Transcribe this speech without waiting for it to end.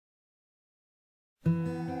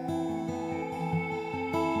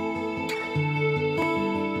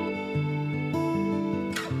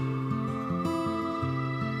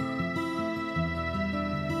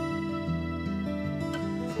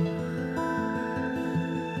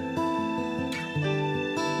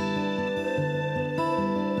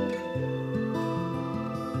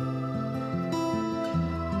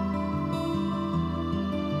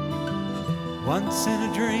Once in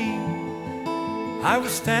a dream, I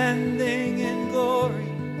was standing in glory.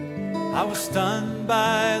 I was stunned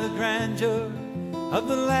by the grandeur of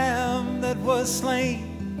the Lamb that was slain.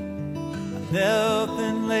 I knelt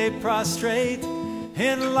and lay prostrate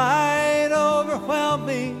in light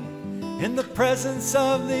overwhelming. In the presence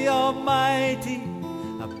of the Almighty,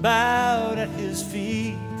 I bowed at His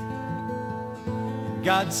feet. And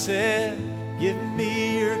God said, give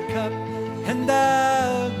me your cup and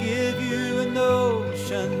I'll give you an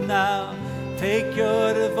ocean. Now take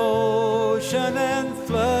your devotion and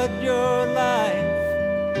flood your life.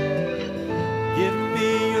 Give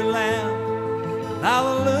me your lamp and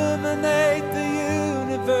I'll illuminate the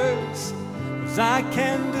universe. 'Cause I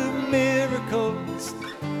can do miracles,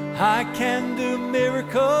 I can do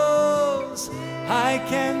miracles, I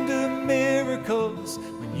can do miracles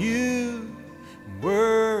when you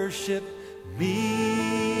worship me.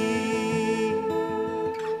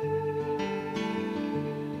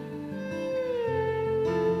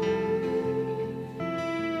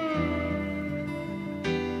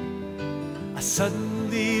 I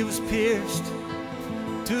suddenly was pierced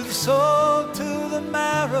to the soul, to the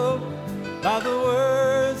marrow, by the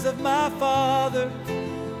words of my Father,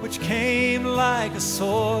 which came like a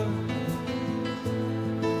sword.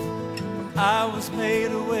 I was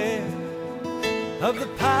made aware of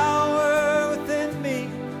the power within me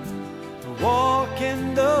to walk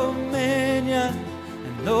in dominion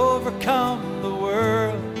and overcome the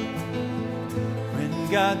world. When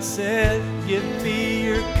God said, give me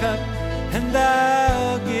your cup and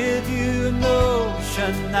I'll give you an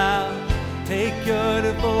ocean. Now take your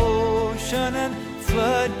devotion and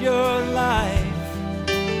flood your life.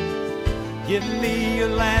 Give me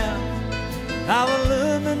your lamp, I'll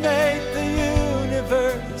illuminate the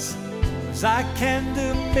universe. 'Cause I can do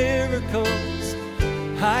miracles,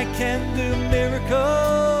 I can do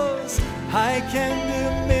miracles, I can do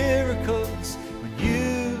miracles when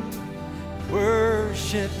you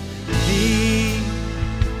worship me.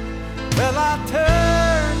 Well, I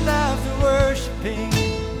turned after worshiping,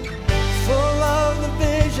 full of the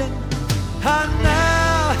vision. I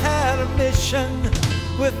now had a mission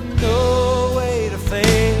with no way to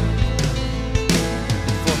fail.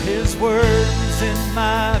 For His words in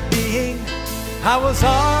my being, I was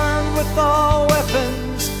armed with all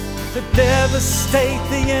weapons to devastate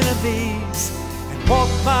the enemies and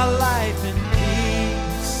walk my life in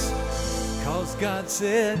peace. 'Cause God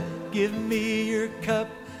said, give me your cup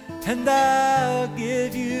and I'll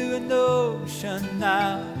give you an ocean.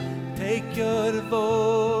 Now take your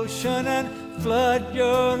devotion and flood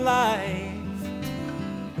your life.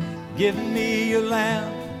 Give me your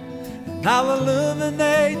lamp and I'll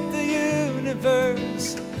illuminate the universe.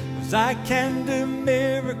 'Cause I can do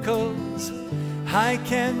miracles, I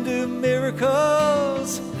can do miracles,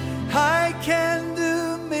 I can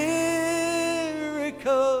do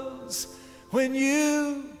miracles when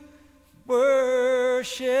you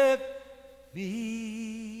worship me.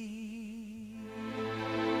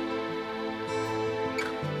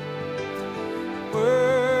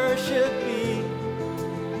 Worship me,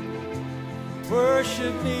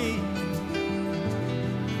 worship me,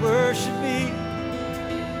 worship me,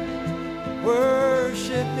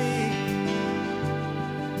 worship me.